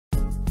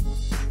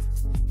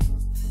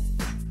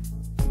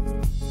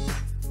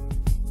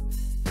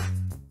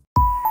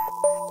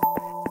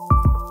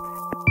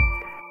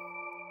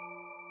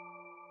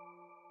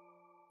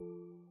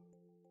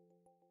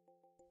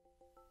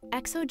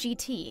EKSO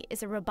GT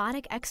is a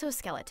robotic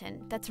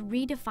exoskeleton that's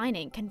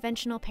redefining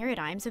conventional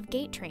paradigms of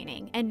gait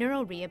training and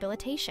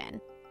neurorehabilitation.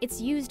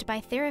 It's used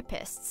by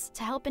therapists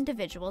to help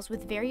individuals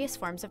with various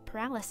forms of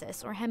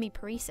paralysis or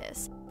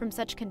hemiparesis, from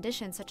such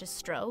conditions such as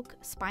stroke,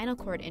 spinal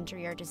cord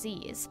injury or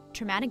disease,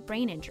 traumatic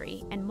brain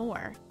injury, and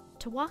more,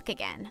 to walk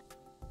again.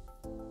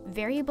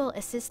 Variable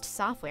assist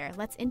software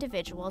lets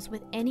individuals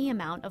with any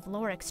amount of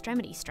lower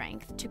extremity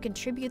strength to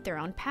contribute their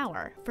own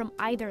power from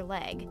either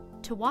leg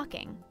to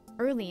walking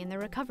early in the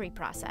recovery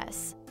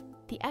process.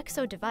 The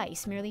EKSO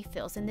device merely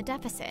fills in the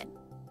deficit.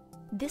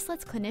 This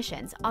lets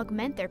clinicians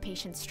augment their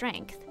patient's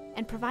strength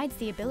and provides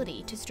the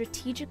ability to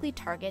strategically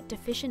target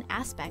deficient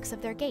aspects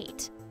of their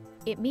gait.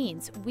 It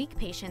means weak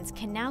patients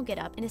can now get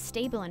up in a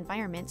stable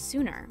environment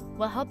sooner,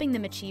 while helping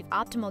them achieve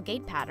optimal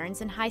gait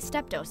patterns and high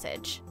step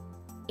dosage.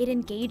 It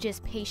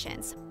engages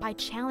patients by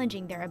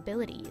challenging their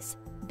abilities,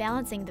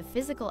 balancing the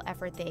physical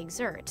effort they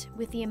exert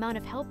with the amount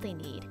of help they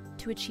need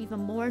to achieve a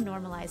more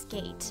normalized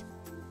gait.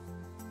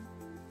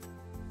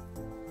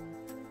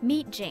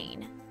 Meet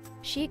Jane.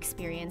 She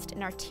experienced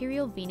an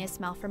arterial venous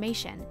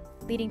malformation,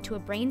 leading to a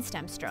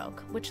brainstem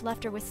stroke, which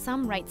left her with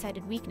some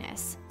right-sided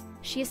weakness.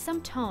 She has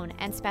some tone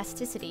and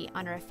spasticity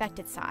on her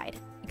affected side,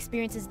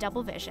 experiences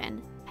double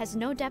vision, has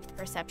no depth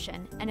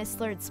perception, and has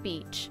slurred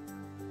speech.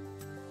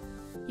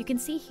 You can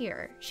see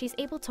here, she's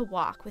able to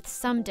walk with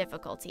some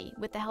difficulty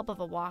with the help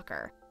of a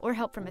walker, or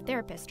help from a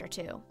therapist or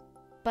two.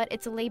 But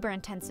it's a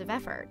labor-intensive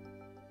effort.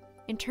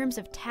 In terms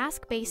of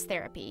task-based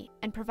therapy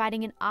and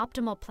providing an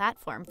optimal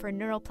platform for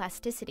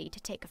neuroplasticity to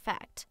take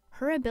effect,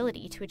 her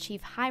ability to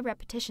achieve high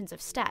repetitions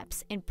of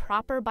steps in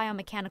proper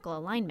biomechanical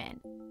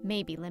alignment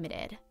may be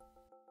limited.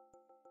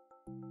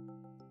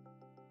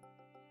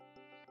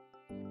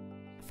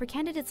 For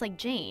candidates like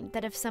Jane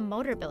that have some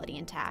motor ability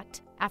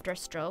intact, after a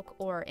stroke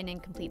or an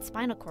incomplete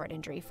spinal cord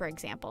injury, for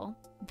example,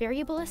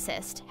 variable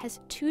assist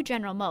has two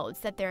general modes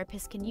that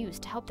therapists can use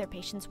to help their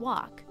patients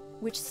walk,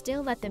 which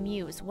still let them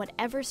use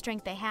whatever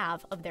strength they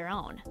have of their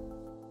own.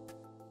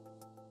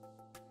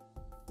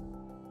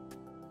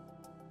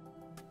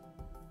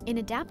 In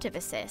adaptive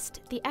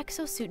assist, the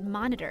exosuit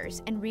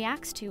monitors and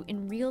reacts to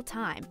in real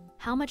time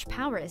how much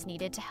power is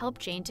needed to help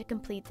Jane to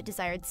complete the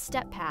desired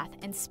step path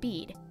and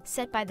speed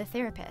set by the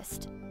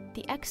therapist.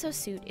 The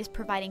exosuit is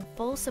providing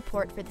full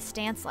support for the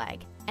stance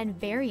leg and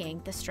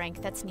varying the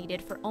strength that's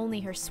needed for only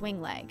her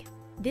swing leg.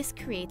 This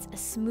creates a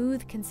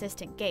smooth,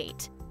 consistent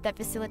gait that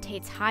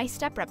facilitates high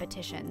step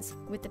repetitions,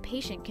 with the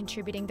patient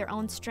contributing their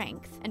own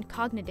strength and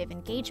cognitive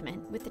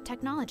engagement with the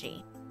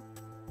technology.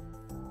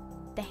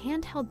 The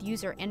handheld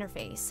user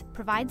interface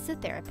provides the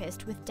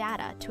therapist with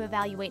data to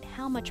evaluate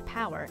how much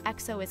power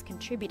EKSO is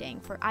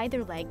contributing for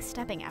either leg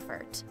stepping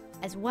effort,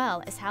 as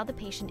well as how the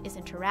patient is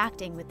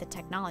interacting with the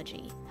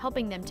technology,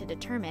 helping them to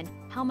determine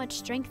how much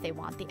strength they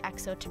want the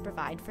EKSO to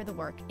provide for the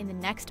work in the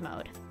next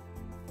mode.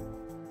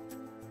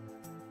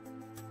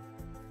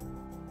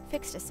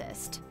 Fixed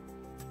assist.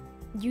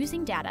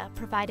 Using data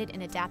provided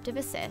in adaptive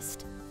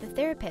assist, the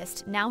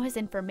therapist now has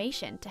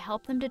information to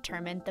help them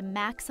determine the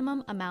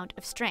maximum amount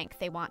of strength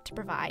they want to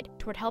provide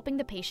toward helping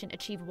the patient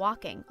achieve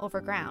walking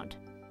over ground.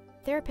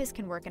 Therapists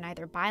can work in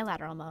either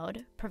bilateral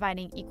mode,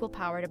 providing equal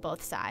power to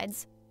both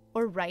sides,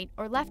 or right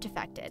or left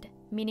affected,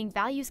 meaning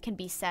values can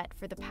be set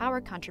for the power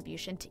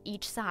contribution to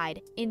each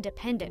side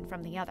independent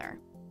from the other.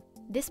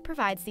 This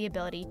provides the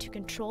ability to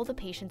control the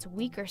patient's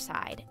weaker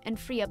side and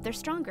free up their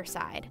stronger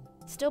side,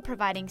 still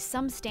providing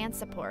some stance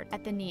support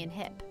at the knee and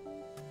hip.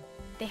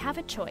 They have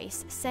a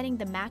choice setting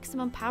the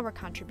maximum power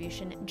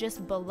contribution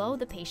just below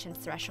the patient's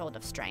threshold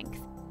of strength,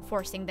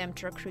 forcing them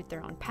to recruit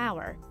their own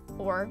power,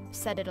 or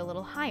set it a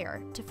little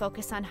higher to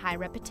focus on high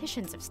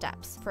repetitions of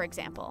steps, for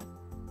example.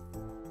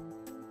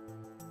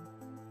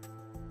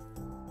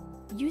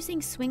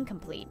 Using Swing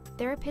Complete,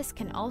 therapists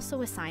can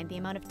also assign the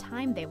amount of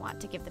time they want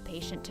to give the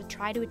patient to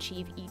try to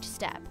achieve each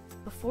step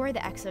before the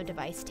EKSO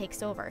device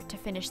takes over to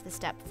finish the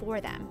step for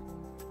them.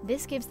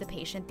 This gives the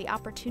patient the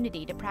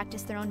opportunity to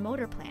practice their own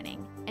motor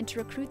planning and to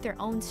recruit their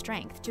own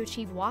strength to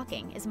achieve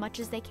walking as much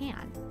as they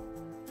can.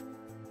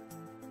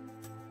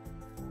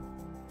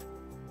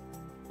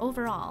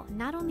 Overall,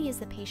 not only is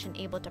the patient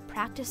able to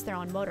practice their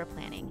own motor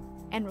planning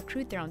and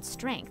recruit their own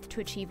strength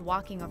to achieve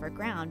walking over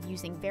ground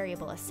using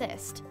variable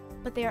assist,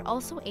 but they are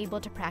also able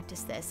to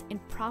practice this in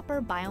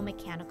proper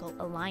biomechanical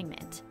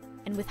alignment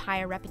and with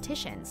higher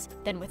repetitions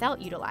than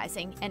without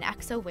utilizing an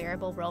EKSO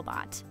wearable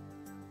robot.